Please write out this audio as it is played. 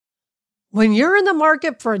When you're in the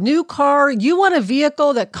market for a new car, you want a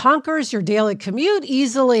vehicle that conquers your daily commute,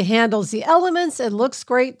 easily handles the elements, and looks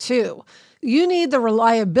great too. You need the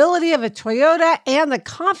reliability of a Toyota and the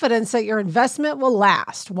confidence that your investment will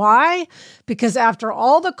last. Why? Because after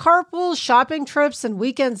all the carpools, shopping trips, and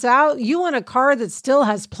weekends out, you want a car that still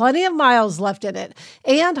has plenty of miles left in it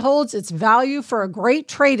and holds its value for a great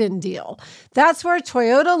trade-in deal. That's where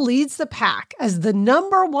Toyota leads the pack as the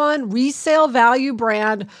 #1 resale value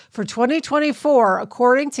brand for 2024,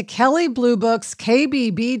 according to Kelley Blue Book's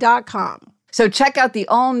KBB.com. So check out the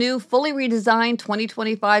all-new, fully redesigned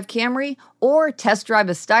 2025 Camry or test drive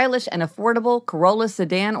a stylish and affordable Corolla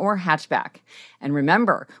sedan or hatchback. And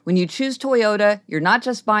remember, when you choose Toyota, you're not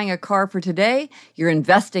just buying a car for today, you're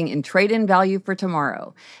investing in trade-in value for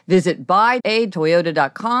tomorrow. Visit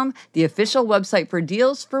buyatoyota.com, the official website for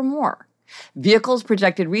deals, for more. Vehicles'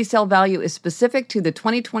 projected resale value is specific to the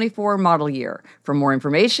 2024 model year. For more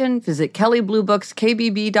information, visit Kelley Blue Book's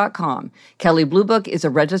KBB.com. Kelley Blue Book is a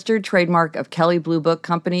registered trademark of Kelley Blue Book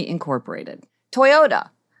Company, Incorporated. Toyota,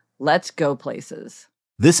 let's go places.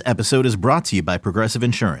 This episode is brought to you by Progressive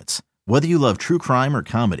Insurance. Whether you love true crime or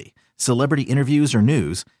comedy, celebrity interviews or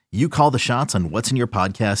news, you call the shots on what's in your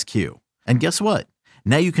podcast queue. And guess what?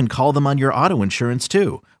 Now you can call them on your auto insurance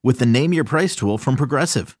too with the Name Your Price tool from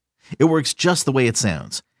Progressive. It works just the way it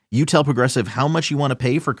sounds. You tell Progressive how much you want to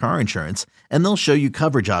pay for car insurance, and they'll show you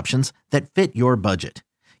coverage options that fit your budget.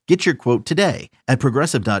 Get your quote today at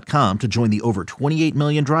Progressive.com to join the over 28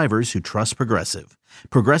 million drivers who trust Progressive.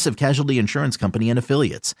 Progressive Casualty Insurance Company and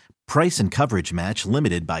Affiliates. Price and coverage match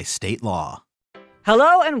limited by state law.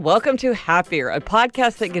 Hello and welcome to Happier, a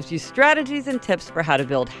podcast that gives you strategies and tips for how to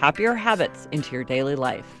build happier habits into your daily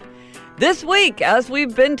life. This week, as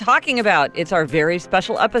we've been talking about, it's our very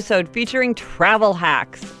special episode featuring travel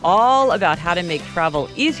hacks, all about how to make travel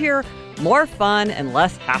easier, more fun, and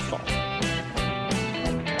less hassle.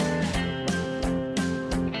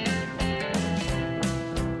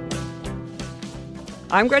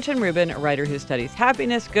 I'm Gretchen Rubin, a writer who studies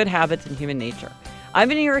happiness, good habits, and human nature.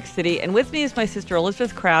 I'm in New York City, and with me is my sister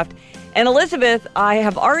Elizabeth Craft. And Elizabeth, I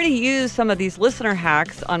have already used some of these listener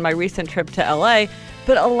hacks on my recent trip to LA,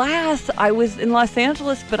 but alas, I was in Los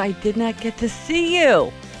Angeles, but I did not get to see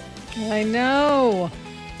you. I know.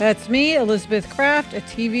 That's me, Elizabeth Craft, a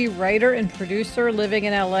TV writer and producer living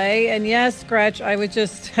in LA. And yes, Gretch, I would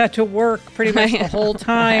just had to work pretty much the whole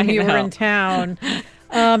time you were in town.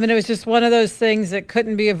 And it was just one of those things that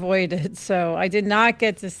couldn't be avoided. So I did not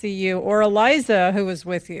get to see you or Eliza, who was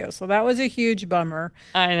with you. So that was a huge bummer.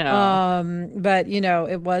 I know. But, you know,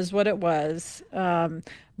 it was what it was.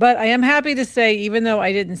 But I am happy to say, even though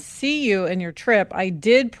I didn't see you in your trip, I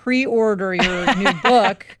did pre-order your new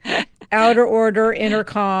book, Outer Order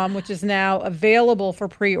Intercom, which is now available for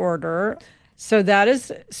pre-order. So that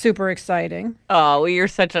is super exciting. Oh, well, you're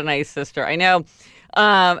such a nice sister. I know.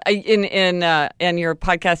 In your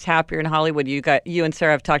podcast Happier in Hollywood, you and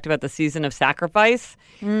Sarah have talked about the season of sacrifice,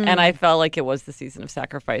 and I felt like it was the season of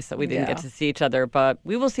sacrifice that we didn't get to see each other, but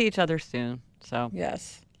we will see each other soon. So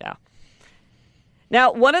yes, yeah.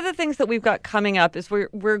 Now, one of the things that we've got coming up is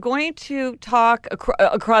we're going to talk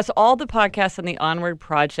across all the podcasts on the Onward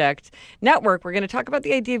Project network. We're going to talk about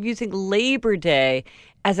the idea of using Labor Day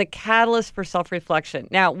as a catalyst for self-reflection.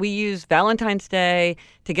 Now, we use Valentine's Day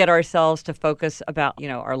to get ourselves to focus about,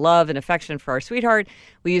 our love and affection for our sweetheart.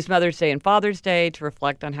 We use Mother's Day and Father's Day to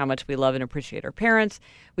reflect on how much we love and appreciate our parents.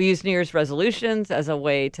 We use New Year's resolutions as a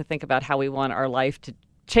way to think about how we want our life to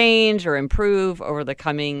change or improve over the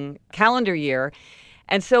coming calendar year.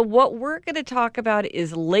 And so what we're going to talk about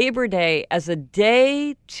is Labor Day as a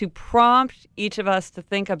day to prompt each of us to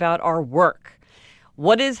think about our work.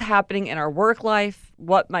 What is happening in our work life?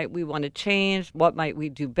 What might we want to change? What might we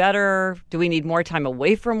do better? Do we need more time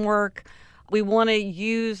away from work? We want to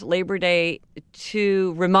use Labor Day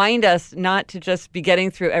to remind us not to just be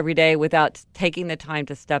getting through every day without taking the time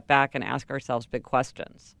to step back and ask ourselves big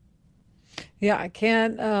questions. Yeah, I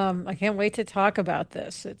can't wait to talk about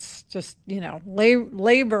this. It's just,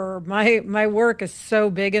 labor. My work is so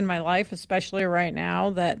big in my life, especially right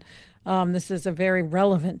now, that this is a very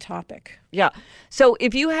relevant topic. Yeah. So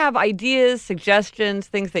if you have ideas, suggestions,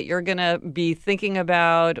 things that you're going to be thinking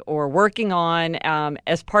about or working on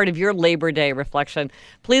as part of your Labor Day reflection,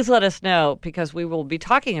 please let us know, because we will be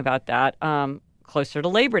talking about that closer to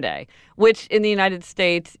Labor Day, which in the United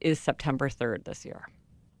States is September 3rd this year.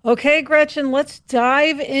 Okay, Gretchen, let's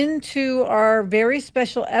dive into our very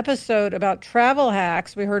special episode about travel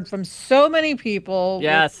hacks. We heard from so many people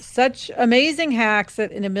with such amazing hacks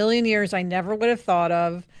that in a million years I never would have thought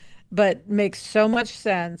of, but makes so much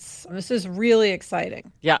sense. This is really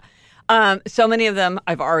exciting. Yeah. So many of them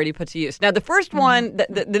I've already put to use. Now, the first one,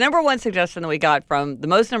 the number one suggestion that we got from the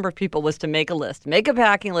most number of people was to make a list, make a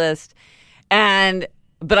packing list.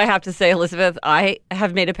 But I have to say, Elizabeth, I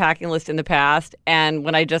have made a packing list in the past. And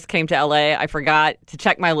when I just came to LA, I forgot to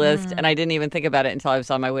check my list and I didn't even think about it until I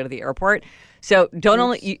was on my way to the airport. So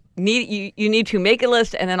you need to make a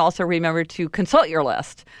list and then also remember to consult your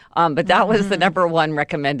list. But that was the number one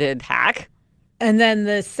recommended hack. And then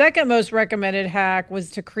the second most recommended hack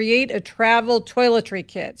was to create a travel toiletry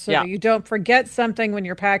kit so that you don't forget something when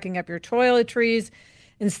you're packing up your toiletries.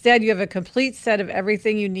 Instead, you have a complete set of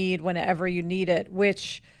everything you need whenever you need it,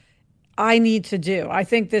 which I need to do. I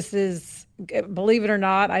think this is, believe it or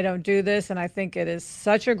not, I don't do this. And I think it is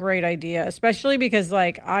such a great idea, especially because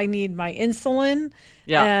I need my insulin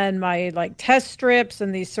and my test strips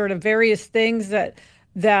and these sort of various things that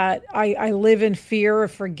I live in fear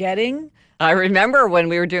of forgetting. I remember when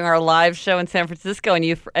we were doing our live show in San Francisco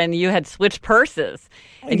and you had switched purses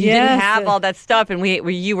and you didn't have all that stuff and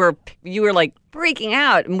you were freaking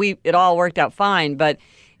out and it all worked out fine, but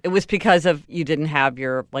it was because of you didn't have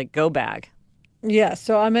your go bag. Yeah,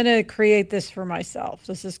 so I'm going to create this for myself.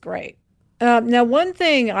 This is great. Now, one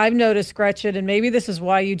thing I've noticed, Gretchen, and maybe this is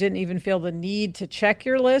why you didn't even feel the need to check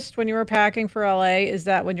your list when you were packing for LA, is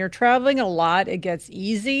that when you're traveling a lot, it gets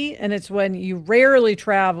easy. And it's when you rarely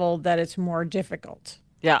travel that it's more difficult.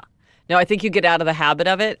 Yeah. No, I think you get out of the habit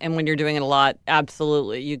of it. And when you're doing it a lot,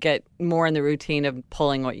 absolutely. You get more in the routine of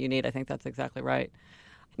pulling what you need. I think that's exactly right.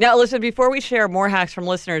 Now, Elizabeth, before we share more hacks from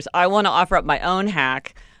listeners, I want to offer up my own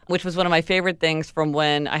hack, which was one of my favorite things from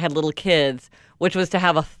when I had little kids, which was to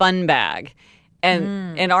have a fun bag.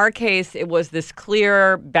 And in our case, it was this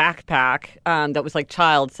clear backpack that was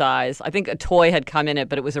child size. I think a toy had come in it,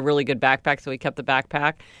 but it was a really good backpack, so we kept the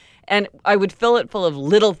backpack. And I would fill it full of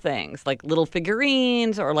little things, like little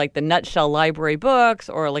figurines or the Nutshell library books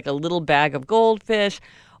or a little bag of goldfish,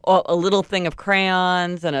 or a little thing of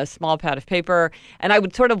crayons and a small pad of paper. And I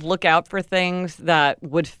would sort of look out for things that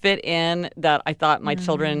would fit in that I thought my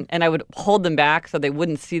children, and I would hold them back so they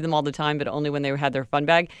wouldn't see them all the time, but only when they had their fun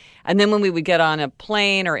bag. And then when we would get on a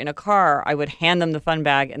plane or in a car, I would hand them the fun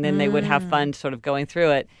bag and then they would have fun sort of going through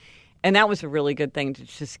it. And that was a really good thing to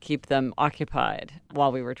just keep them occupied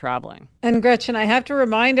while we were traveling. And Gretchen, I have to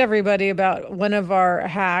remind everybody about one of our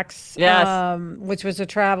hacks, which was a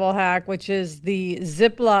travel hack, which is the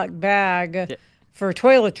Ziploc bag for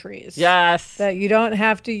toiletries. Yes. That you don't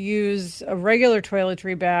have to use a regular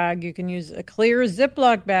toiletry bag. You can use a clear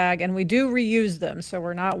Ziploc bag, and we do reuse them, so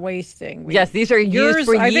we're not wasting. Yes, these are used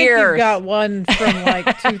for years. I think you've got one from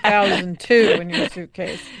 2002 in your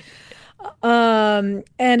suitcase. And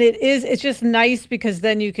it's just nice because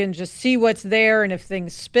then you can just see what's there, and if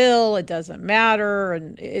things spill, it doesn't matter,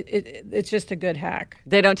 and it's just a good hack.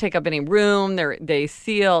 They don't take up any room. They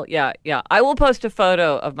seal. Yeah. I will post a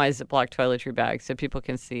photo of my Ziploc toiletry bag so people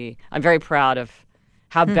can see. I'm very proud of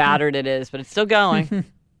how battered it is, but it's still going.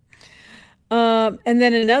 And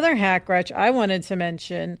then another hack, Gretch, I wanted to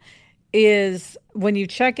mention is when you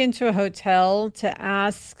check into a hotel to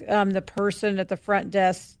ask the person at the front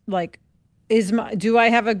desk, do I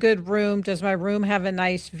have a good room? Does my room have a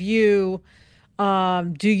nice view?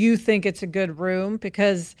 Do you think it's a good room?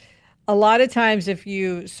 Because a lot of times if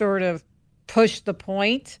you sort of push the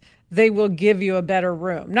point, they will give you a better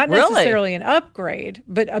room. Not necessarily an upgrade,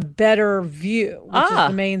 but a better view, which is the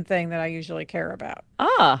main thing that I usually care about.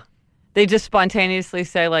 They just spontaneously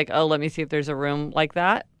say let me see if there's a room like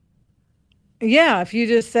that. Yeah, if you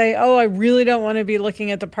just say, I really don't want to be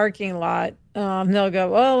looking at the parking lot, they'll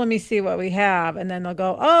go, let me see what we have. And then they'll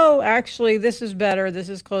go, actually, this is better. This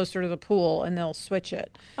is closer to the pool. And they'll switch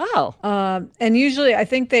it. And usually I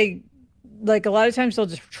think they, a lot of times they'll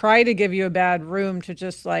just try to give you a bad room to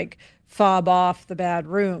just fob off the bad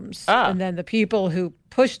rooms. And then the people who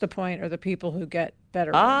push the point are the people who get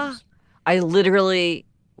better rooms. I literally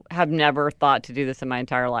have never thought to do this in my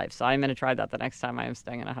entire life. So I'm going to try that the next time I am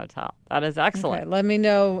staying in a hotel. That is excellent. Okay, let me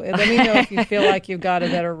know if you feel like you've got a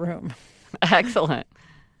better room. Excellent.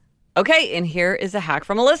 Okay, and here is a hack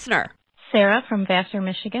from a listener. Sarah from Vassar,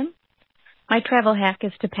 Michigan. My travel hack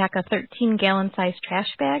is to pack a 13-gallon size trash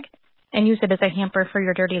bag and use it as a hamper for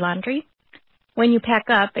your dirty laundry. When you pack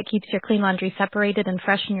up, it keeps your clean laundry separated and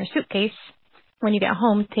fresh in your suitcase. When you get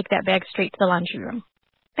home, take that bag straight to the laundry room.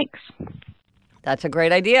 Thanks. That's a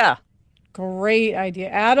great idea. Great idea.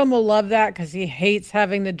 Adam will love that because he hates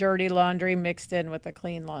having the dirty laundry mixed in with the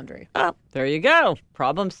clean laundry. Oh, there you go.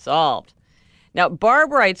 Problem solved. Now,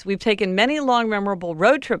 Barb writes, we've taken many long, memorable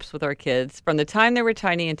road trips with our kids from the time they were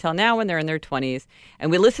tiny until now when they're in their 20s, and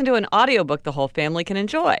we listen to an audiobook the whole family can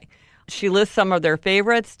enjoy. She lists some of their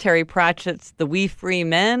favorites. Terry Pratchett's The We Free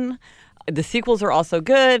Men. The sequels are also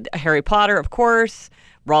good. Harry Potter, of course.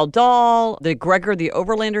 Roald Dahl, the Gregor the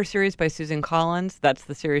Overlander series by Susan Collins. That's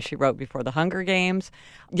the series she wrote before the Hunger Games.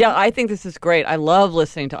 Yeah, I think this is great. I love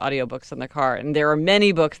listening to audiobooks in the car. And there are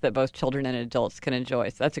many books that both children and adults can enjoy.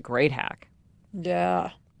 So that's a great hack.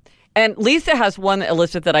 Yeah. And Lisa has one,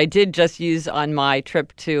 Elizabeth, that I did just use on my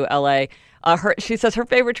trip to L.A. She says her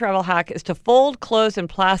favorite travel hack is to fold clothes in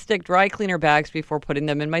plastic dry cleaner bags before putting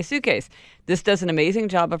them in my suitcase. This does an amazing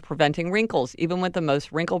job of preventing wrinkles, even with the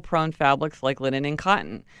most wrinkle-prone fabrics like linen and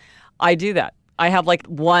cotton. I do that. I have like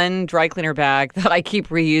one dry cleaner bag that I keep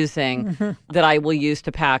reusing that I will use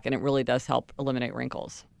to pack, and it really does help eliminate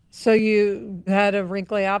wrinkles. So you had a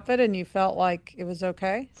wrinkly outfit and you felt like it was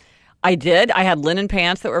okay? I did. I had linen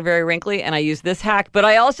pants that were very wrinkly, and I used this hack. But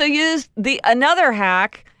I also used another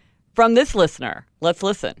hack from this listener. Let's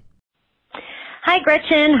listen. Hi,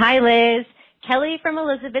 Gretchen. Hi, Liz. Kelly from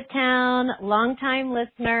Elizabethtown, longtime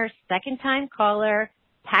listener, second-time caller,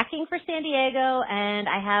 packing for San Diego, and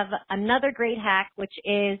I have another great hack, which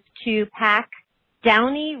is to pack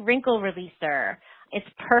Downy Wrinkle Releaser. It's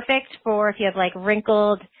perfect for if you have like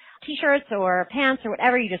wrinkled T-shirts or pants or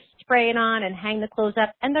whatever. You just spray it on and hang the clothes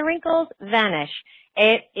up, and the wrinkles vanish.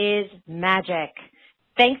 It is magic.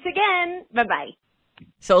 Thanks again. Bye-bye.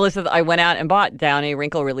 So, Elizabeth, I went out and bought Downy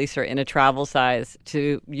Wrinkle Releaser in a travel size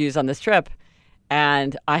to use on this trip.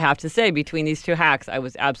 And I have to say, between these two hacks, I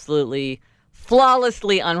was absolutely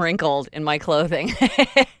flawlessly unwrinkled in my clothing.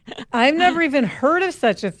 I've never even heard of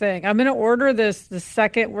such a thing. I'm going to order this the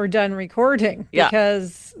second we're done recording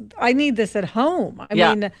because I need this at home. I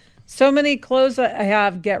mean, so many clothes I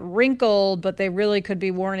have get wrinkled, but they really could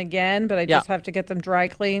be worn again, but I just have to get them dry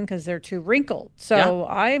clean because they're too wrinkled. So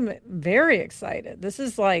I'm very excited. This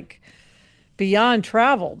is like beyond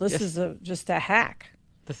travel. This is just a hack.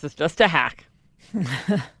 This is just a hack.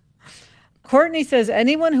 Courtney says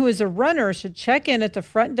anyone who is a runner should check in at the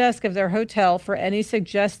front desk of their hotel for any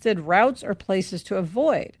suggested routes or places to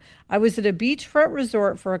avoid. I was at a beachfront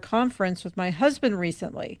resort for a conference with my husband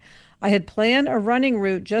recently. I had planned a running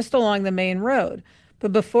route just along the main road,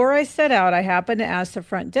 but before I set out, I happened to ask the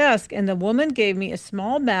front desk, and the woman gave me a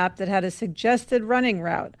small map that had a suggested running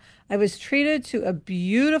route. I was treated to a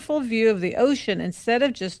beautiful view of the ocean instead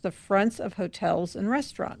of just the fronts of hotels and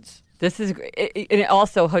restaurants. This is great. And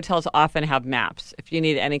also, hotels often have maps. If you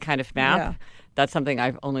need any kind of map, that's something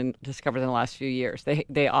I've only discovered in the last few years.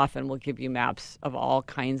 They often will give you maps of all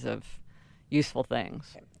kinds of useful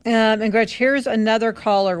things. And Gretch, here's another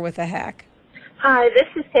caller with a hack. Hi, this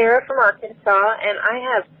is Sarah from Arkansas, and I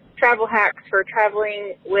have travel hacks for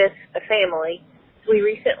traveling with a family. We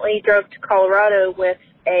recently drove to Colorado with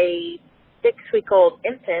a 6-week-old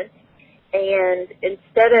infant, and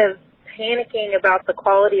instead of panicking about the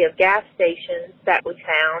quality of gas stations that we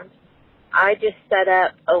found, I just set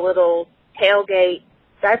up a little tailgate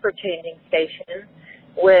diaper changing station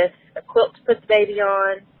with a quilt to put the baby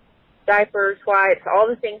on, diapers, wipes, all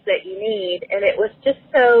the things that you need, and it was just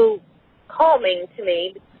so calming to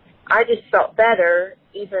me. I just felt better,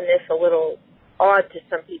 even if a little odd to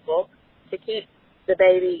some people, to keep the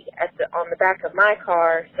baby on the back of my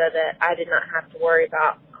car so that I did not have to worry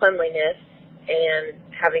about cleanliness and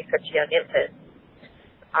having such a young infant.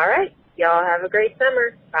 All right. Y'all have a great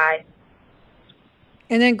summer. Bye.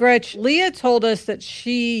 And then, Gretch, Leah told us that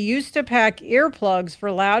she used to pack earplugs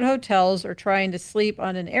for loud hotels or trying to sleep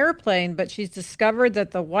on an airplane, but she's discovered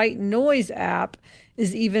that the White Noise app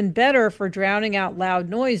is even better for drowning out loud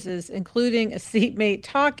noises, including a seatmate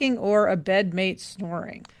talking or a bedmate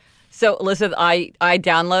snoring. So, Elizabeth, I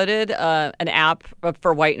downloaded an app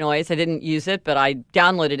for white noise. I didn't use it, but I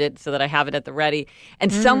downloaded it so that I have it at the ready. And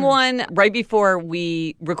someone, right before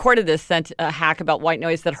we recorded this, sent a hack about white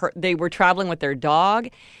noise that they were traveling with their dog.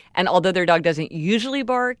 And although their dog doesn't usually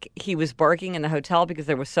bark, he was barking in the hotel because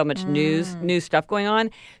there was so much new stuff going on.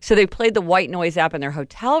 So they played the white noise app in their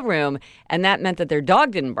hotel room, and that meant that their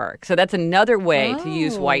dog didn't bark. So that's another way to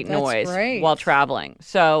use white noise while traveling.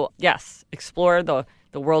 So, yes, explore the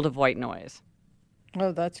world of white noise.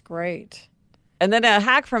 Oh, that's great. And then a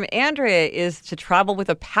hack from Andrea is to travel with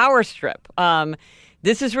a power strip.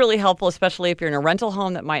 This is really helpful, especially if you're in a rental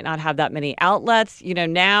home that might not have that many outlets. You know,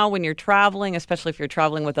 now when you're traveling, especially if you're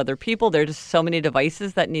traveling with other people, there are just so many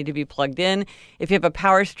devices that need to be plugged in. If you have a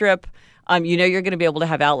power strip, you know you're going to be able to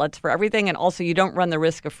have outlets for everything. And also you don't run the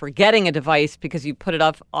risk of forgetting a device because you put it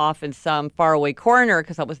off in some faraway corner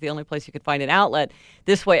because that was the only place you could find an outlet.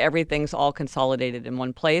 This way, everything's all consolidated in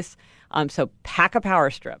one place. So pack a power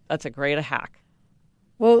strip. That's a great hack.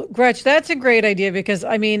 Well, Gretch, that's a great idea because,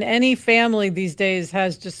 I mean, any family these days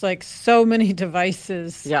has just like so many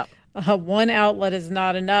devices. Yeah. One outlet is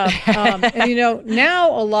not enough. And now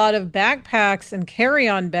a lot of backpacks and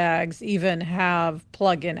carry-on bags even have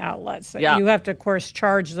plug-in outlets. So you have to, of course,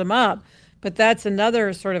 charge them up. But that's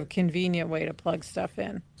another sort of convenient way to plug stuff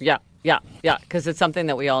in. Yeah, because it's something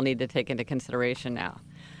that we all need to take into consideration now.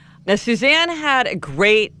 Now, Suzanne had a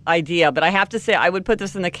great idea, but I have to say I would put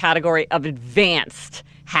this in the category of advanced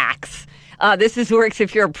hacks. This works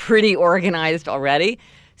if you're pretty organized already.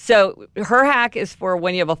 So her hack is for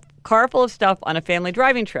when you have a car full of stuff on a family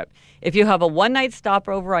driving trip. If you have a one-night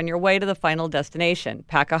stopover on your way to the final destination,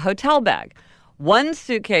 pack a hotel bag. One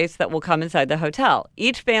suitcase that will come inside the hotel.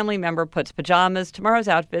 Each family member puts pajamas, tomorrow's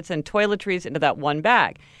outfits, and toiletries into that one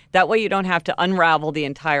bag. That way you don't have to unravel the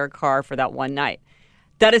entire car for that one night.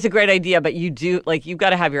 That is a great idea, but you've got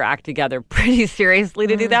to have your act together pretty seriously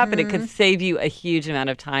to do that, but it could save you a huge amount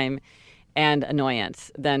of time and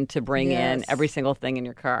annoyance than to bring in every single thing in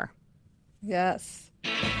your car. Yes.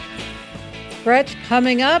 Gretch,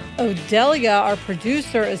 coming up, Odelia, our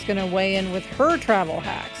producer, is going to weigh in with her travel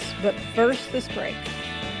hacks. But first, this break.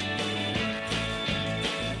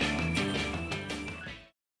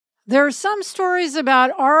 There are some stories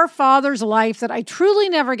about our father's life that I truly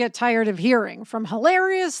never get tired of hearing. From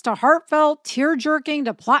hilarious to heartfelt, tear-jerking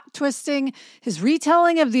to plot-twisting, his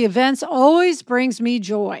retelling of the events always brings me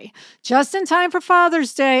joy. Just in time for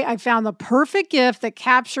Father's Day, I found the perfect gift that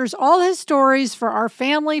captures all his stories for our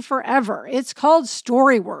family forever. It's called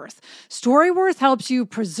Storyworth. Storyworth helps you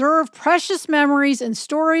preserve precious memories and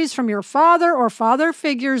stories from your father or father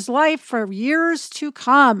figure's life for years to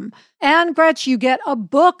come. And Gretch, you get a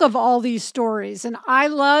book of all these stories. And I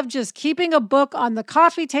love just keeping a book on the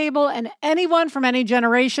coffee table, and anyone from any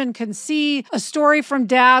generation can see a story from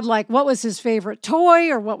Dad, like what was his favorite toy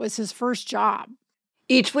or what was his first job.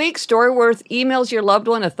 Each week, Storyworth emails your loved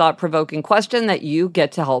one a thought-provoking question that you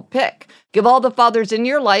get to help pick. Give all the fathers in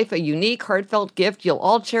your life a unique, heartfelt gift you'll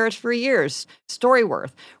all cherish for years.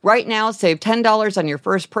 Storyworth. Right now, save $10 on your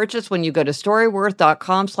first purchase when you go to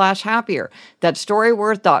storyworth.com/happier. That's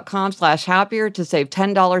storyworth.com/happier to save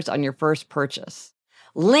 $10 on your first purchase.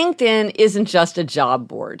 LinkedIn isn't just a job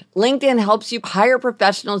board. LinkedIn helps you hire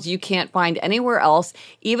professionals you can't find anywhere else,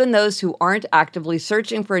 even those who aren't actively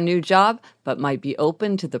searching for a new job, but might be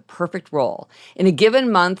open to the perfect role. In a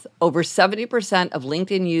given month, over 70% of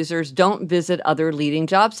LinkedIn users don't visit other leading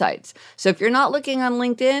job sites. So if you're not looking on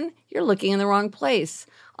LinkedIn, you're looking in the wrong place.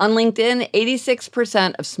 On LinkedIn,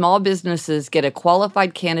 86% of small businesses get a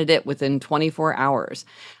qualified candidate within 24 hours.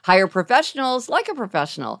 Hire professionals like a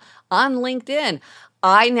professional on LinkedIn.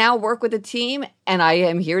 I now work with a team, and I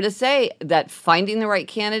am here to say that finding the right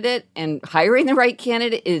candidate and hiring the right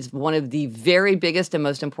candidate is one of the very biggest and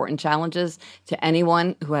most important challenges to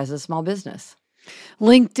anyone who has a small business.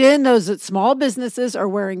 LinkedIn knows that small businesses are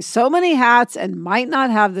wearing so many hats and might not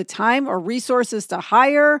have the time or resources to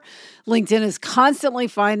hire. LinkedIn is constantly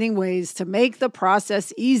finding ways to make the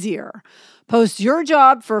process easier. Post your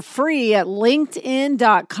job for free at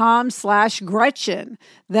linkedin.com/Gretchen.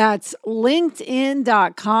 That's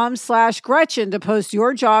linkedin.com/Gretchen to post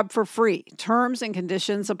your job for free. Terms and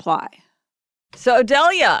conditions apply. So,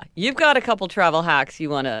 Odelia, you've got a couple travel hacks you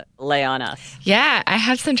want to lay on us. Yeah, I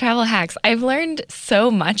have some travel hacks. I've learned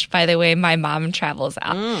so much by the way my mom travels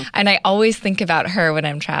out. And I always think about her when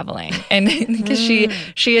I'm traveling. And because she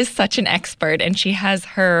is such an expert and she has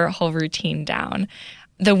her whole routine down.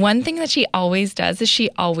 The one thing that she always does is she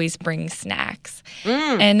always brings snacks.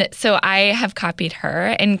 And so I have copied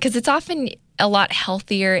her. And because it's often a lot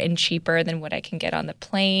healthier and cheaper than what I can get on the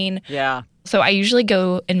plane. Yeah. So I usually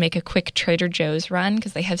go and make a quick Trader Joe's run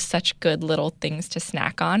because they have such good little things to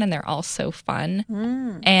snack on and they're all so fun.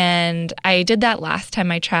 And I did that last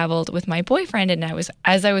time I traveled with my boyfriend, and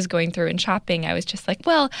as I was going through and shopping, I was just like,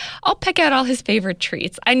 well, I'll pick out all his favorite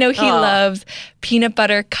treats. I know he loves peanut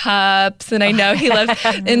butter cups, and I know he loves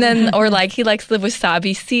he likes the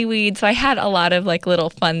wasabi seaweed. So I had a lot of like little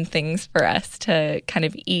fun things for us to kind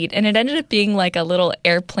of eat, and it ended up being like a little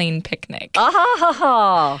airplane picnic.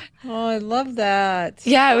 Oh, I love that.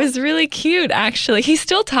 Yeah, it was really cute, actually. He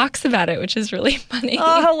still talks about it, which is really funny.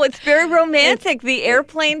 Oh, it's very romantic, the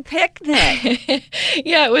airplane picnic.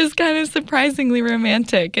 Yeah, it was kind of surprisingly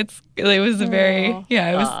romantic. It was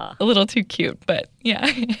a little too cute, but yeah.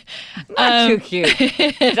 Not too cute.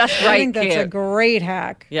 Just right, I think that's a great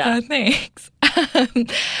hack. Yeah. Thanks.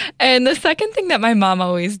 And the second thing that my mom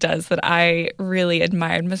always does that I really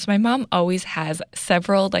admired was my mom always has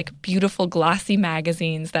several like beautiful glossy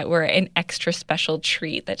magazines that were an extra special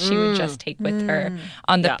treat that she would just take with her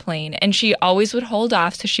on the plane. And she always would hold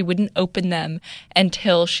off so she wouldn't open them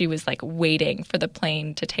until she was like waiting for the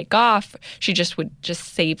plane to take off. She just would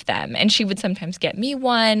just save them. And she would sometimes get me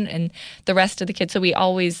one and the rest of the kids. So we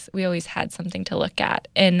always had something to look at.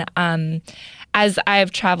 And as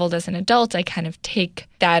I've traveled as an adult, I kind of take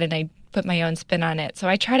that and I put my own spin on it. So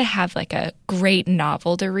I try to have like a great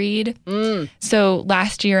novel to read. So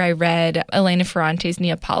last year I read Elena Ferrante's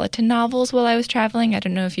Neapolitan novels while I was traveling. I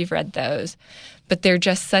don't know if you've read those, but they're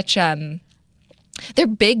just such they're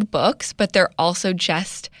big books, but they're also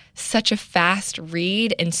just such a fast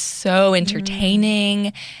read and so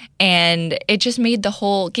entertaining. And it just gave the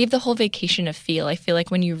whole vacation a feel. I feel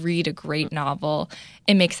like when you read a great novel,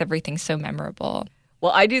 it makes everything so memorable.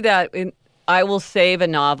 Well, I do that. I will save a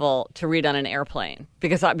novel to read on an airplane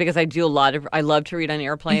because I do I love to read on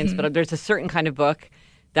airplanes, but there's a certain kind of book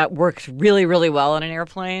that works really, really well on an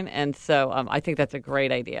airplane. And so I think that's a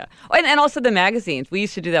great idea. And also the magazines. We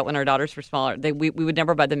used to do that when our daughters were smaller. We would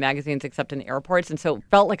never buy the magazines except in airports. And so it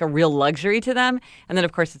felt like a real luxury to them. And then,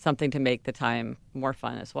 of course, it's something to make the time more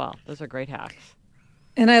fun as well. Those are great hacks.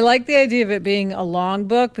 And I like the idea of it being a long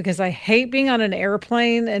book because I hate being on an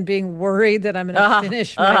airplane and being worried that I'm going to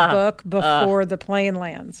finish my book before the plane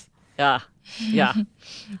lands. Yeah.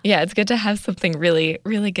 Yeah, it's good to have something really,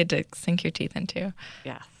 really good to sink your teeth into.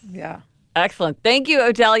 Yes. Yeah. Excellent. Thank you,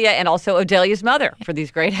 Odelia, and also Odelia's mother for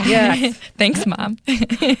these great hacks. Yes. Thanks, Mom.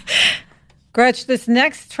 Gretch, this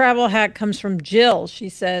next travel hack comes from Jill. She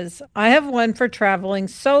says, I have one for traveling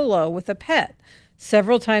solo with a pet.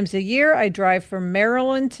 Several times a year, I drive from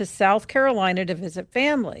Maryland to South Carolina to visit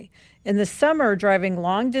family. In the summer, driving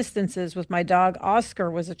long distances with my dog Oscar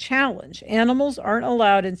was a challenge. Animals aren't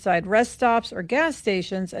allowed inside rest stops or gas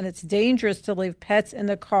stations, and it's dangerous to leave pets in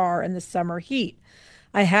the car in the summer heat.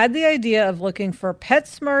 I had the idea of looking for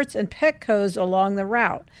PetSmarts and Petco's along the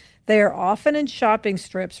route. They are often in shopping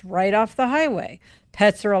strips right off the highway.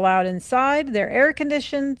 Pets are allowed inside, they're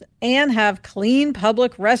air-conditioned, and have clean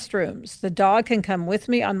public restrooms. The dog can come with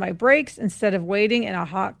me on my breaks instead of waiting in a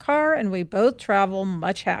hot car, and we both travel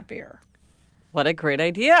much happier. What a great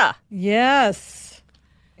idea. Yes.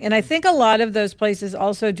 And I think a lot of those places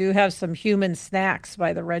also do have some human snacks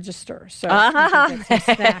by the register. So you can get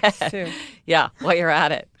some snacks, too. Yeah, while you're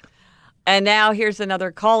at it. And now here's another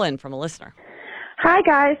call-in from a listener. Hi,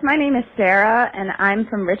 guys. My name is Sarah, and I'm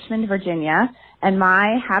from Richmond, Virginia. And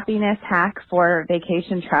my happiness hack for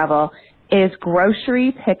vacation travel is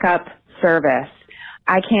grocery pickup service.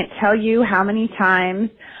 I can't tell you how many times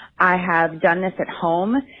I have done this at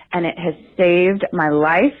home, and it has saved my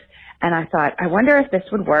life. And I thought, I wonder if this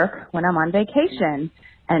would work when I'm on vacation.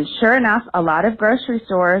 And sure enough, a lot of grocery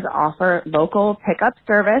stores offer local pickup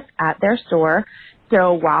service at their store.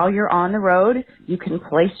 So while you're on the road, you can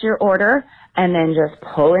place your order and then just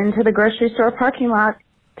pull into the grocery store parking lot,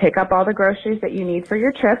 pick up all the groceries that you need for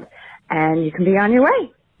your trip, and you can be on your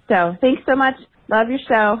way. So thanks so much. Love your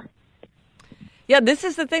show. Yeah, this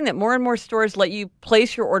is the thing that more and more stores let you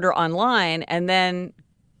place your order online and then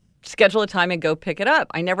schedule a time and go pick it up.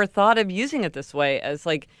 I never thought of using it this way as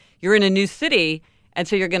like you're in a new city, and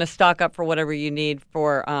so you're going to stock up for whatever you need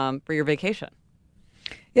for your vacation.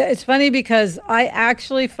 Yeah, it's funny because I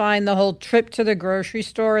actually find the whole trip to the grocery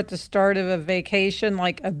store at the start of a vacation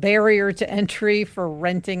like a barrier to entry for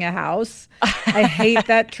renting a house. I hate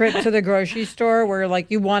that trip to the grocery store where like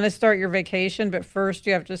you want to start your vacation, but first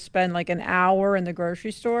you have to spend like an hour in the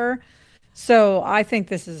grocery store. So I think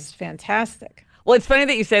this is fantastic. Well, it's funny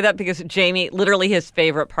that you say that because Jamie, literally his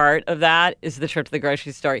favorite part of that is the trip to the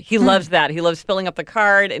grocery store. He loves that. He loves filling up the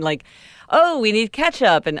cart and like, oh, we need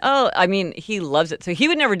ketchup. And he loves it. So he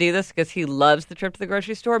would never do this because he loves the trip to the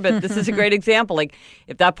grocery store. But this is a great example. Like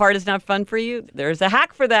if that part is not fun for you, there's a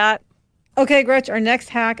hack for that. Okay, Gretch, our next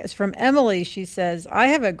hack is from Emily. She says, I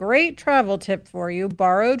have a great travel tip for you,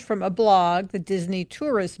 borrowed from a blog, the Disney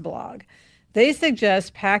Tourist blog. They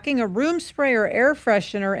suggest packing a room spray or air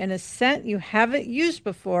freshener in a scent you haven't used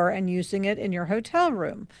before and using it in your hotel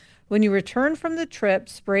room. When you return from the trip,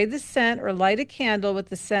 spray the scent or light a candle with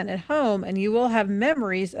the scent at home, and you will have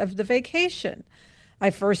memories of the vacation. I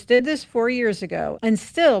first did this 4 years ago, and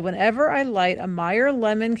still, whenever I light a Meyer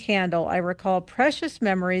lemon candle, I recall precious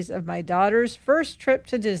memories of my daughter's first trip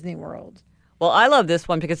to Disney World. Well, I love this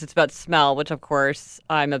one because it's about smell, which, of course,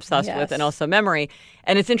 I'm obsessed with, and also memory.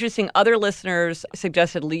 And it's interesting. Other listeners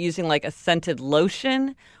suggested using like a scented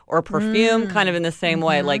lotion or perfume kind of in the same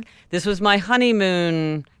way. Like, this was my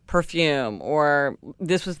honeymoon perfume, or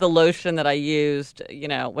this was the lotion that I used,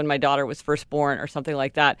 when my daughter was first born, or something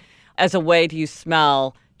like that, as a way to use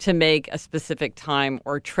smell to make a specific time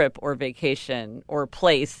or trip or vacation or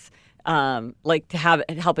place, like to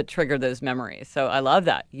help it trigger those memories. So I love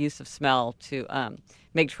that use of smell to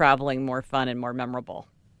make traveling more fun and more memorable.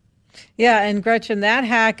 Yeah, and Gretchen, that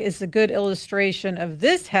hack is a good illustration of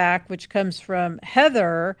this hack, which comes from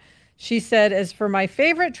Heather. She said, as for my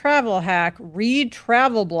favorite travel hack, read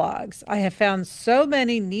travel blogs. I have found so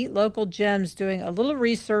many neat local gems doing a little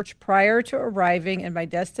research prior to arriving in my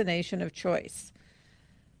destination of choice.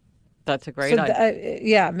 That's a great idea.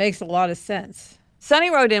 Yeah, it makes a lot of sense. Sunny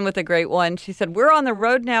wrote in with a great one. She said, we're on the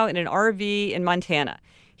road now in an RV in Montana.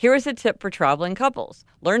 Here is a tip for traveling couples.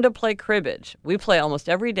 Learn to play cribbage. We play almost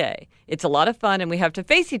every day. It's a lot of fun, and we have to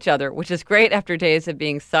face each other, which is great after days of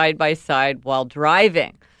being side by side while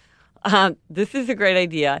driving. This is a great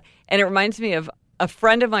idea, and it reminds me of a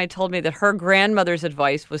friend of mine told me that her grandmother's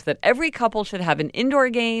advice was that every couple should have an indoor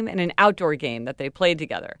game and an outdoor game that they played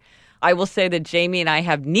together. I will say that Jamie and I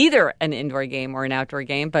have neither an indoor game or an outdoor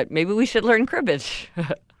game, but maybe we should learn cribbage.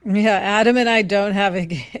 Yeah, Adam and I don't have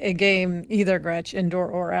a game either, Gretch, indoor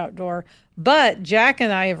or outdoor. But Jack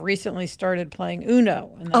and I have recently started playing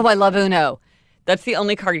Uno. Oh, I love Uno. That's the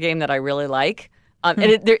only card game that I really like. And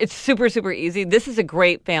it's super, super easy. This is a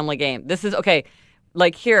great family game. This is, okay,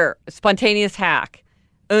 like here, spontaneous hack.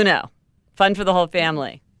 Uno. Fun for the whole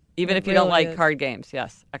family. Even if you don't like card games.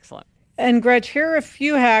 Yes, excellent. And Gretch, here are a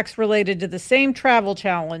few hacks related to the same travel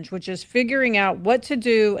challenge, which is figuring out what to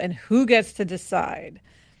do and who gets to decide.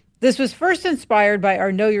 This was first inspired by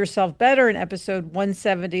our Know Yourself Better in episode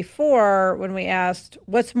 174 when we asked,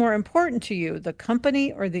 what's more important to you, the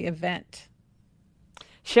company or the event?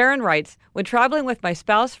 Sharon writes, when traveling with my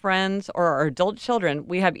spouse, friends, or our adult children,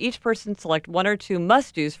 we have each person select one or two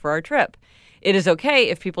must-dos for our trip. It is okay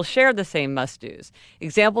if people share the same must-dos.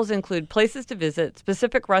 Examples include places to visit,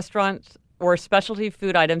 specific restaurants or specialty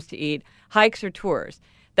food items to eat, hikes or tours.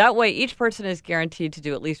 That way, each person is guaranteed to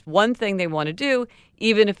do at least one thing they want to do,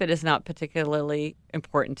 even if it is not particularly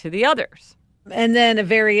important to the others. And then a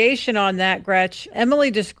variation on that, Gretch,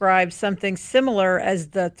 Emily describes something similar as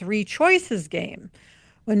the 3 choices game.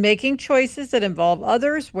 When making choices that involve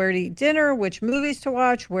others, where to eat dinner, which movies to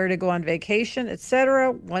watch, where to go on vacation,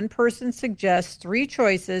 etc., one person suggests 3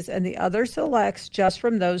 choices and the other selects just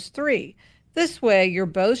from those 3. This way, you're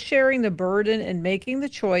both sharing the burden in making the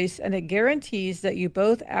choice, and it guarantees that you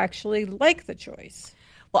both actually like the choice.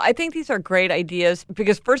 Well, I think these are great ideas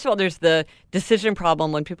because, first of all, there's the decision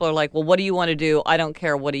problem when people are like, well, what do you want to do? I don't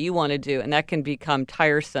care. What do you want to do? And that can become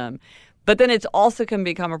tiresome. But then it's also can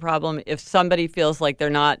become a problem if somebody feels like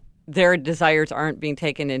their desires aren't being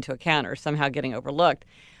taken into account or somehow getting overlooked.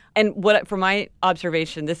 And from my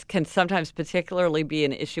observation, this can sometimes particularly be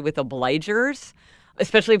an issue with obligers,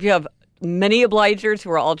 especially if you have many obligers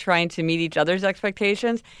who are all trying to meet each other's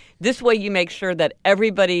expectations. This way you make sure that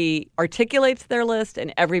everybody articulates their list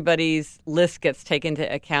and everybody's list gets taken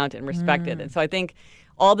into account and respected. And so I think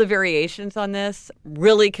all the variations on this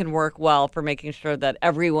really can work well for making sure that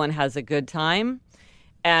everyone has a good time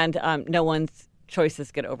and no one's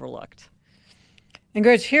choices get overlooked. And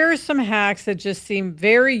Gretch, here are some hacks that just seem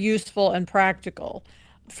very useful and practical.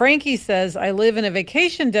 Frankie says, I live in a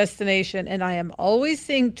vacation destination and I am always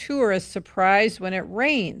seeing tourists surprised when it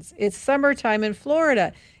rains. It's summertime in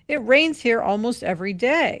Florida. It rains here almost every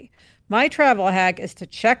day. My travel hack is to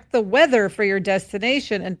check the weather for your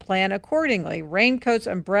destination and plan accordingly. Raincoats,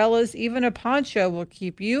 umbrellas, even a poncho will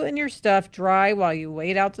keep you and your stuff dry while you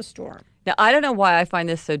wait out the storm. Now, I don't know why I find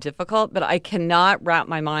this so difficult, but I cannot wrap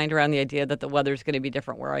my mind around the idea that the weather is going to be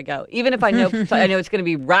different where I go. Even if I know it's going to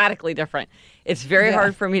be radically different, it's very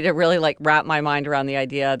hard for me to really wrap my mind around the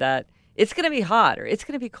idea that it's going to be hot or it's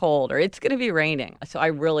going to be cold or it's going to be raining. So I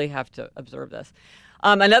really have to observe this.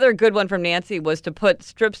 Another good one from Nancy was to put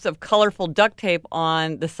strips of colorful duct tape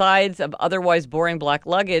on the sides of otherwise boring black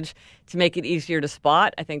luggage to make it easier to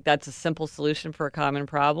spot. I think that's a simple solution for a common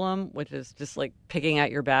problem, which is just picking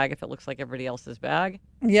out your bag if it looks like everybody else's bag.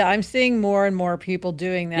 Yeah, I'm seeing more and more people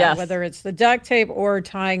doing that, whether it's the duct tape or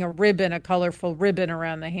tying a colorful ribbon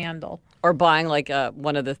around the handle. Or buying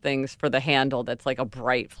one of the things for the handle that's like a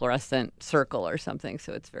bright fluorescent circle or something,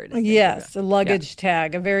 so it's very distinctive. Yes, a luggage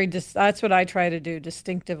tag. That's what I try to do,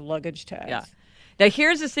 distinctive luggage tags. Yeah. Now,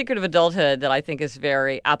 here's a secret of adulthood that I think is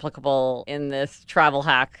very applicable in this travel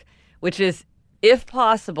hack, which is, if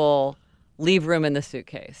possible, leave room in the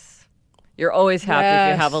suitcase. You're always happy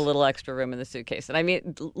if you have a little extra room in the suitcase. And I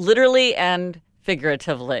mean, literally and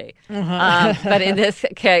figuratively. But in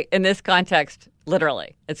this context,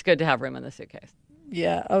 literally, it's good to have room in the suitcase.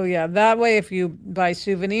 Yeah. Oh, yeah. That way, if you buy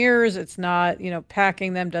souvenirs, it's not,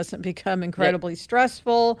 packing them doesn't become incredibly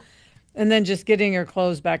stressful. And then just getting your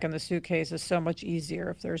clothes back in the suitcase is so much easier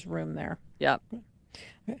if there's room there. Yep.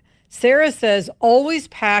 Sarah says, always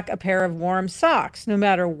pack a pair of warm socks, no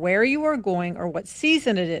matter where you are going or what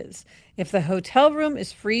season it is. If the hotel room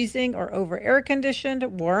is freezing or over air conditioned,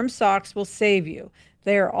 warm socks will save you.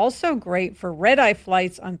 They are also great for red-eye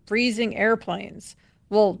flights on freezing airplanes.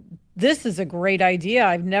 Well, this is a great idea.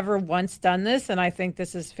 I've never once done this, and I think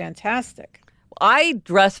this is fantastic. I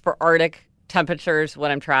dress for Arctic temperatures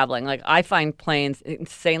when I'm traveling. Like, I find planes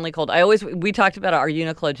insanely cold. We talked about our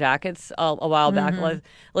Uniqlo jackets a while back,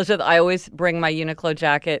 Elizabeth. I always bring my Uniqlo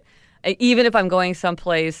jacket. Even if I'm going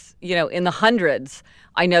someplace, in the hundreds,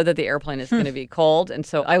 I know that the airplane is going to be cold. And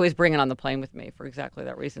so I always bring it on the plane with me for exactly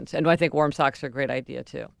that reason. And I think warm socks are a great idea,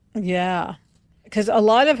 too. Yeah, because a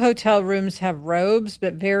lot of hotel rooms have robes,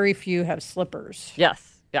 but very few have slippers.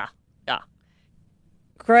 Yes. Yeah.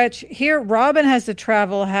 Gretch, here Robin has a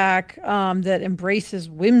travel hack that embraces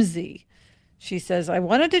whimsy. She says, I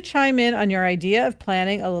wanted to chime in on your idea of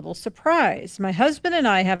planning a little surprise. My husband and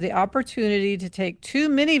I have the opportunity to take 2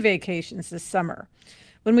 mini vacations this summer.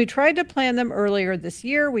 When we tried to plan them earlier this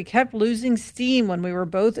year, we kept losing steam when we were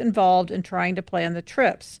both involved in trying to plan the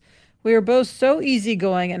trips. We were both so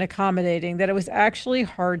easygoing and accommodating that it was actually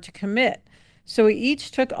hard to commit. So we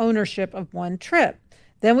each took ownership of one trip.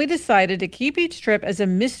 Then we decided to keep each trip as a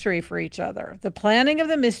mystery for each other. The planning of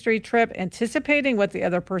the mystery trip, anticipating what the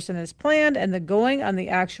other person has planned, and the going on the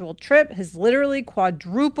actual trip has literally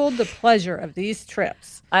quadrupled the pleasure of these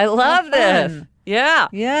trips. I love this. Yeah.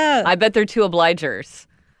 Yeah. I bet they're 2 obligers.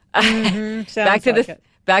 Back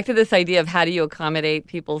to this idea of how do you accommodate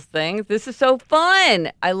people's things. This is so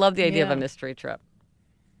fun. I love the idea of a mystery trip.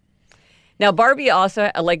 Now, Barbie also,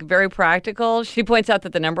 very practical. She points out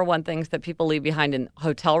that the number one things that people leave behind in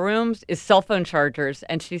hotel rooms is cell phone chargers.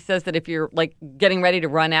 And she says that if you're getting ready to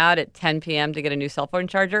run out at 10 p.m. to get a new cell phone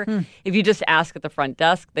charger, if you just ask at the front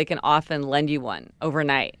desk, they can often lend you one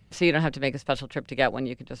overnight. So you don't have to make a special trip to get one.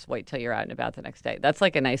 You can just wait till you're out and about the next day. That's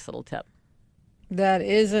a nice little tip. That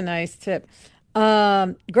is a nice tip.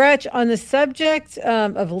 Gretch, on the subject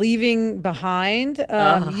of leaving behind,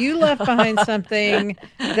 you left behind something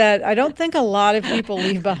that I don't think a lot of people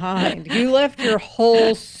leave behind. You left your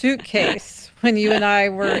whole suitcase when you and I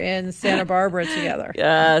were in Santa Barbara together.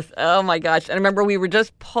 Yes. Oh my gosh. And I remember we were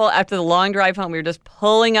just after the long drive home, we were just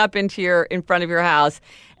pulling up in front of your house.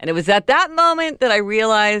 And it was at that moment that I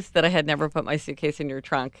realized that I had never put my suitcase in your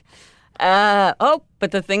trunk.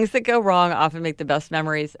 But the things that go wrong often make the best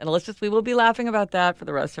memories. And we will be laughing about that for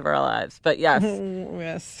the rest of our lives. But yes,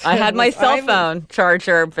 yes. I had my cell phone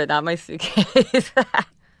charger, but not my suitcase.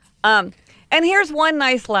 And here's one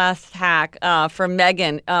nice last hack from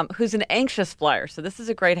Megan, who's an anxious flyer. So this is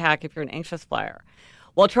a great hack if you're an anxious flyer.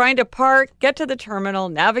 While trying to park, get to the terminal,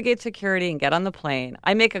 navigate security, and get on the plane,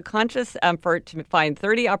 I make a conscious effort to find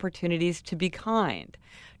 30 opportunities to be kind.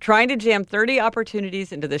 Trying to jam 30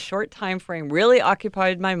 opportunities into this short time frame really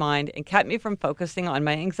occupied my mind and kept me from focusing on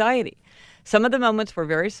my anxiety. Some of the moments were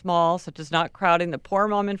very small, such as not crowding the poor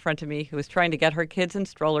mom in front of me who was trying to get her kids and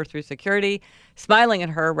stroller through security, smiling at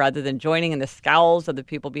her rather than joining in the scowls of the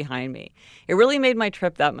people behind me. It really made my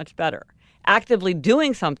trip that much better. Actively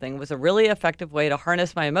doing something was a really effective way to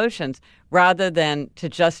harness my emotions rather than to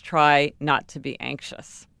just try not to be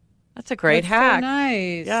anxious. That's a great hack. So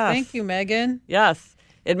nice. Yes. Thank you, Megan. Yes.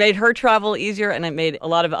 It made her travel easier, and it made a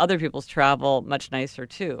lot of other people's travel much nicer,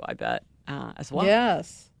 too, I bet, as well.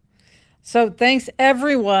 Yes. So thanks,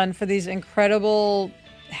 everyone, for these incredible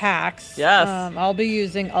hacks. Yes. I'll be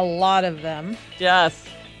using a lot of them. Yes.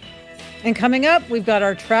 And coming up, we've got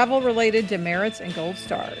our travel-related demerits and gold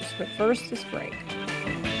stars. But first, this break.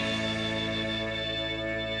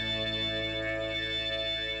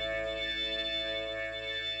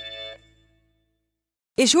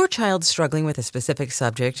 Is your child struggling with a specific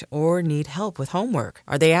subject or need help with homework?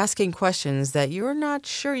 Are they asking questions that you're not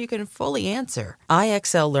sure you can fully answer?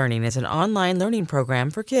 IXL Learning is an online learning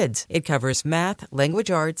program for kids. It covers math,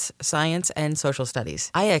 language arts, science, and social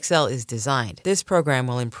studies. IXL is designed. This program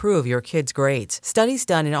will improve your kids' grades. Studies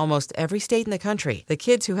done in almost every state in the country. The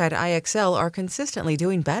kids who had IXL are consistently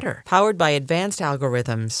doing better. Powered by advanced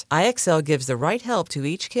algorithms, IXL gives the right help to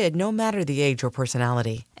each kid no matter the age or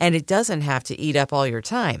personality. And it doesn't have to eat up all your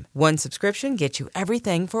time. One subscription gets you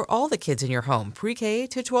everything for all the kids in your home, pre-K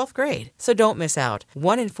to 12th grade. So don't miss out.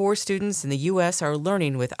 1 in 4 students in the U.S. are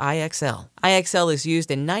learning with IXL. IXL is used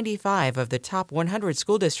in 95 of the top 100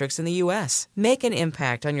 school districts in the U.S. Make an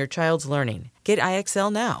impact on your child's learning Get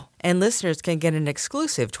IXL now. And listeners can get an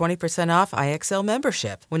exclusive 20% off IXL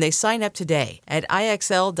membership when they sign up today at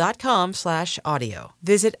IXL.com/audio.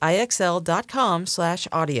 Visit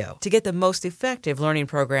IXL.com/audio to get the most effective learning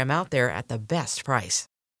program out there at the best price.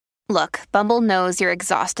 Look, Bumble knows you're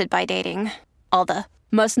exhausted by dating. All the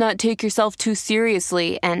must not take yourself too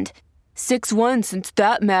seriously and 6'1" since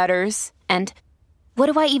that matters. And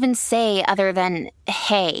what do I even say other than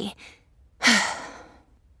hey?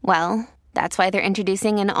 Well, that's why they're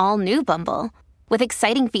introducing an all-new Bumble with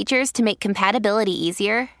exciting features to make compatibility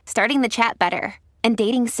easier, starting the chat better, and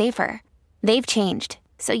dating safer. They've changed,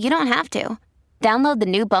 so you don't have to. Download the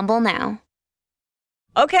new Bumble now.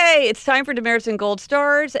 Okay, it's time for Demerits and Gold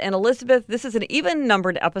Stars. And Elizabeth, this is an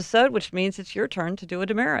even-numbered episode, which means it's your turn to do a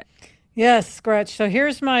demerit. Yes, Gretch. So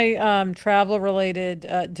here's my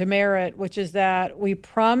travel-related demerit, which is that we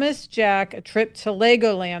promised Jack a trip to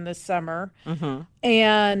Legoland this summer,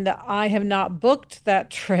 and I have not booked that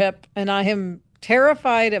trip, and I am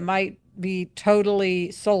terrified it might be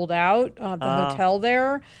totally sold out, the hotel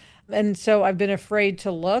there, and so I've been afraid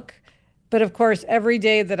to look. But of course, every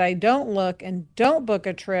day that I don't look and don't book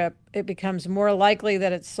a trip, it becomes more likely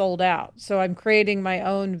that it's sold out. So I'm creating my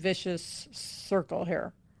own vicious circle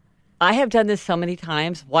here. I have done this so many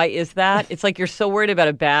times. Why is that? It's like you're so worried about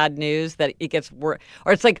a bad news that it gets worse.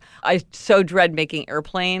 Or it's like I so dread making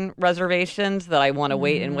airplane reservations that I want to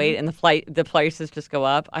wait and wait, and the prices just go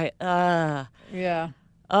up. Yeah.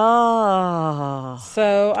 Oh.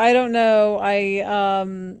 So I don't know.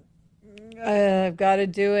 I've got to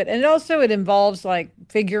do it. And also it involves like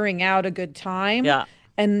figuring out a good time. Yeah.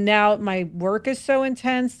 And now my work is so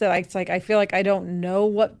intense that it's like I feel like I don't know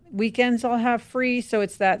what weekends I'll have free. So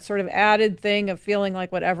it's that sort of added thing of feeling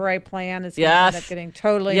like whatever I plan is going to end up getting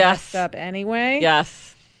totally messed up anyway.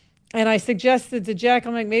 Yes. And I suggested to Jack,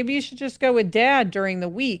 I'm like, maybe you should just go with Dad during the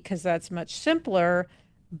week because that's much simpler.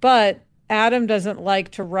 But Adam doesn't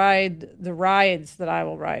like to ride the rides that I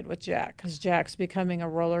will ride with Jack because Jack's becoming a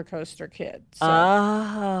roller coaster kid.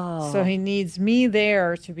 So he needs me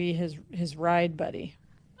there to be his ride buddy.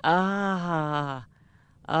 Oh,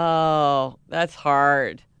 that's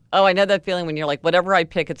hard. Oh, I know that feeling when you're like, whatever I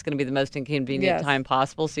pick, it's going to be the most inconvenient time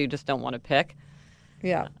possible, so you just don't want to pick.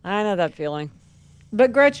 Yeah. I know that feeling.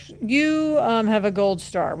 But Gretch, you have a gold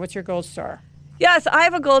star. What's your gold star? Yes, I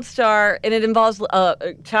have a gold star, and it involves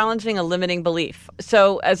challenging a limiting belief.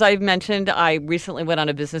 So, as I've mentioned, I recently went on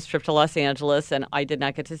a business trip to Los Angeles, and I did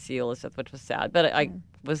not get to see Elizabeth, which was sad, but I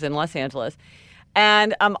was in Los Angeles.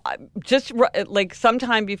 And just like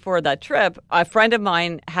sometime before that trip, a friend of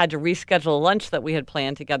mine had to reschedule a lunch that we had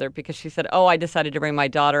planned together because she said, I decided to bring my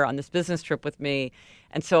daughter on this business trip with me.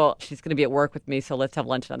 And so she's going to be at work with me, so let's have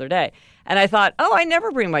lunch another day. And I thought, I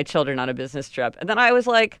never bring my children on a business trip. And then I was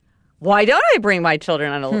like, why don't I bring my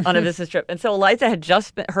children on a business trip? And so Eliza had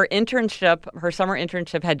just been, her summer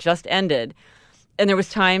internship had just ended. And there was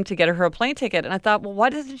time to get her a plane ticket. And I thought, well, why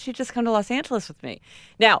doesn't she just come to Los Angeles with me?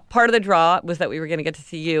 Now, part of the draw was that we were going to get to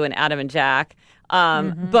see you and Adam and Jack.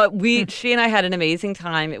 But she and I had an amazing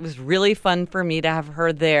time. It was really fun for me to have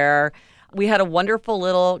her there. We had a wonderful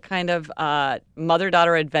little kind of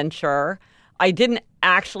mother-daughter adventure. I didn't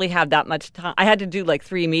actually have that much time. I had to do like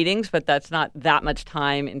 3 meetings, but that's not that much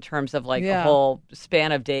time in terms of like a whole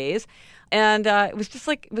span of days. And it was just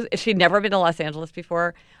like, she'd never been to Los Angeles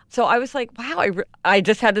before. So I was like, wow, I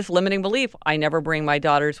just had this limiting belief. I never bring my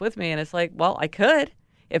daughters with me. And it's like, well, I could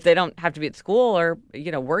if they don't have to be at school or,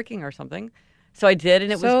 working or something. So I did,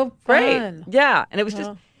 and it was great. Fun. Yeah. And it was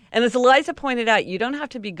just, and as Eliza pointed out, you don't have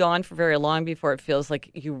to be gone for very long before it feels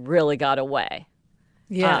like you really got away.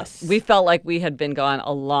 Yes. We felt like we had been gone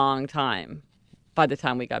a long time by the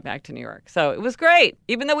time we got back to New York. So it was great.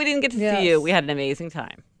 Even though we didn't get to see you, we had an amazing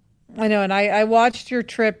time. I know, and I watched your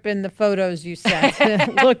trip in the photos you sent.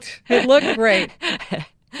 It looked great.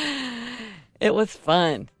 It was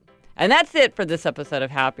fun. And that's it for this episode of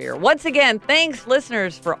Happier. Once again, thanks,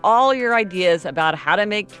 listeners, for all your ideas about how to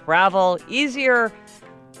make travel easier,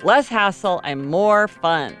 less hassle, and more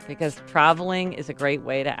fun, because traveling is a great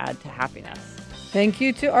way to add to happiness. Thank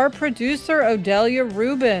you to our producer, Odelia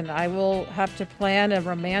Rubin. I will have to plan a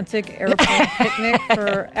romantic airplane picnic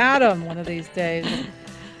for Adam one of these days.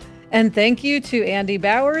 And thank you to Andy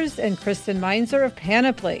Bowers and Kristen Meinzer of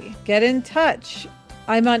Panoply. Get in touch.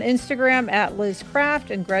 I'm on Instagram at Liz Craft,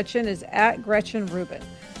 and Gretchen is at Gretchen Rubin.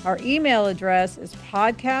 Our email address is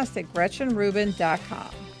podcast@GretchenRubin.com.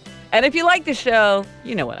 And if you like the show,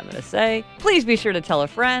 you know what I'm going to say. Please be sure to tell a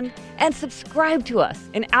friend and subscribe to us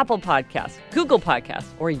in Apple Podcasts, Google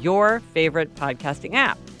Podcasts, or your favorite podcasting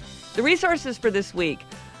app. The resources for this week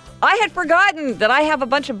I had forgotten that I have a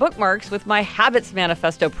bunch of bookmarks with my Habits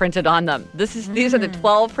Manifesto printed on them. These are the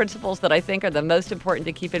 12 principles that I think are the most important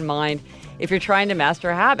to keep in mind if you're trying to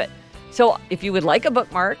master a habit. So if you would like a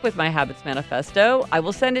bookmark with my Habits Manifesto, I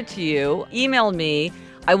will send it to you. Email me.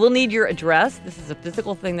 I will need your address. This is a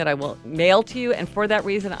physical thing that I will mail to you. And for that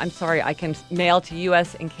reason, I'm sorry, I can mail to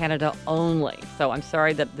U.S. and Canada only. So I'm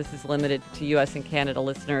sorry that this is limited to U.S. and Canada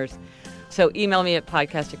listeners. So email me at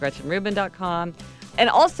podcast@GretchenRubin.com. And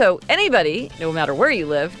also, anybody, no matter where you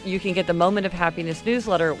live, you can get the Moment of Happiness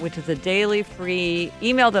newsletter, which is a daily free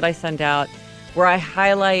email that I send out where I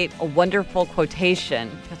highlight a wonderful quotation,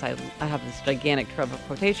 because I have this gigantic trove of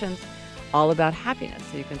quotations all about happiness.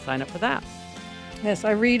 So you can sign up for that. Yes,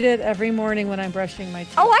 I read it every morning when I'm brushing my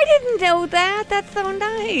teeth. Oh, I didn't know that. That's so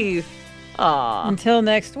nice. Aw. Until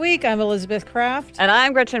next week, I'm Elizabeth Kraft. And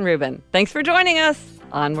I'm Gretchen Rubin. Thanks for joining us.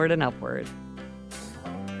 Onward and upward.